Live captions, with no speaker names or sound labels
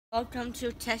Welcome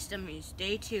to Testimonies,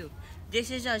 Day 2. This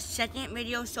is our second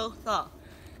video so far.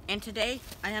 And today,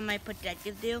 I have my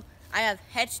protective deal. I have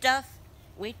head stuff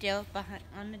right there behind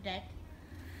on the deck.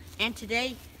 And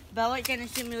today, Bella's gonna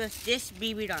shoot me with this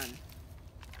BB gun.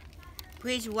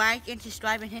 Please like and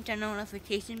subscribe and hit the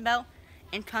notification bell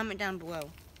and comment down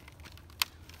below.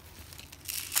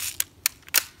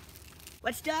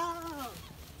 Let's go!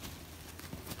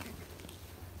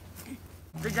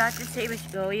 Forgot to save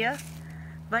Australia.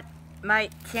 But my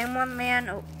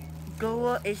cameraman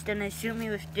Gola is gonna shoot me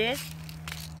with this.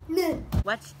 No.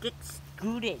 Let's get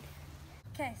scooted.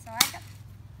 Okay,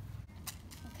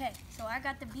 so I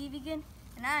got the BB gun,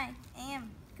 and I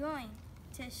am going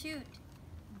to shoot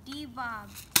D-Bob.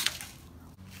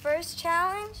 First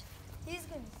challenge, he's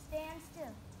gonna stand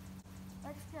still.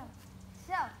 Let's go.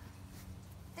 So,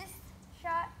 this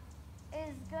shot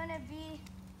is gonna be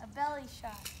a belly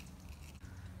shot.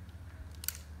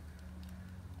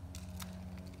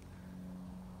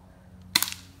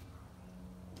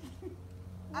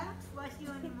 I don't trust you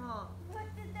anymore. What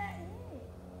did that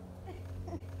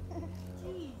hit?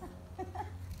 Jeez.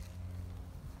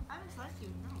 I don't trust you,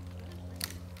 no.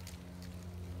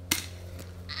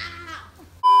 Ow!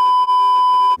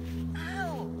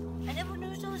 Ow! I never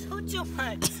knew those hurt so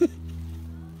much.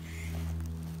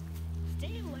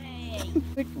 Stay away.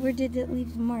 Where did it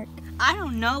leave the mark? I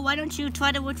don't know. Why don't you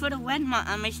try to look for the red mark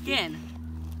on my skin?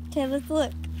 Okay, let's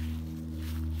look.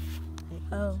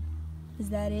 Oh. Is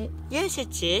that it? Yes,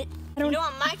 it's it. You know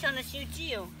what? My turn to shoot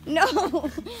you. No,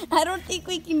 I don't think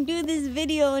we can do this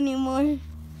video anymore.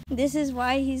 This is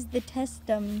why he's the test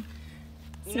dummy.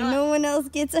 So no one else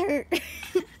gets hurt.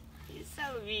 You're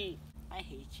so mean. I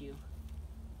hate you.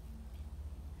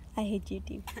 I hate you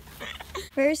too.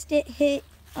 First it hit,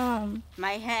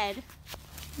 my head.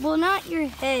 Well, not your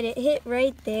head. It hit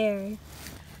right there.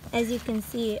 As you can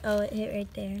see, oh, it hit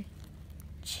right there.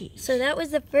 Jeez. So that was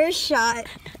the first shot,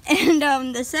 and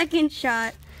the second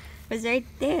shot was right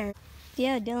there.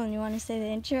 Yeah, Dylan, you want to say the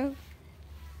intro?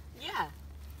 Yeah.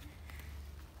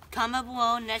 Comment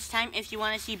below next time if you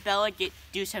want to see Bella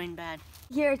do something bad.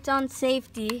 Here it's on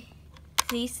safety.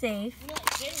 Please safe. You know,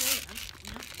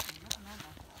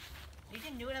 you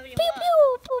can do whatever you Pew,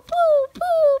 want. pew, poo, poo,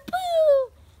 poo,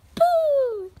 poo,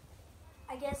 poo.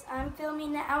 I guess I'm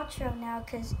filming the outro now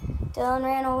because Dylan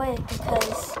ran away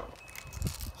because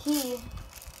he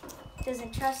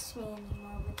doesn't trust me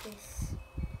anymore with this.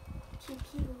 Pew,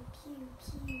 pew, pew,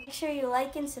 pew. Make sure you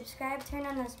like and subscribe, turn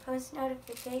on those post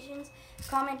notifications,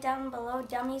 comment down below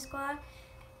Dummy Squad,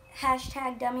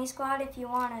 #Dummy Squad if you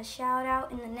want a shout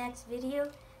out in the next video,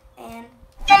 and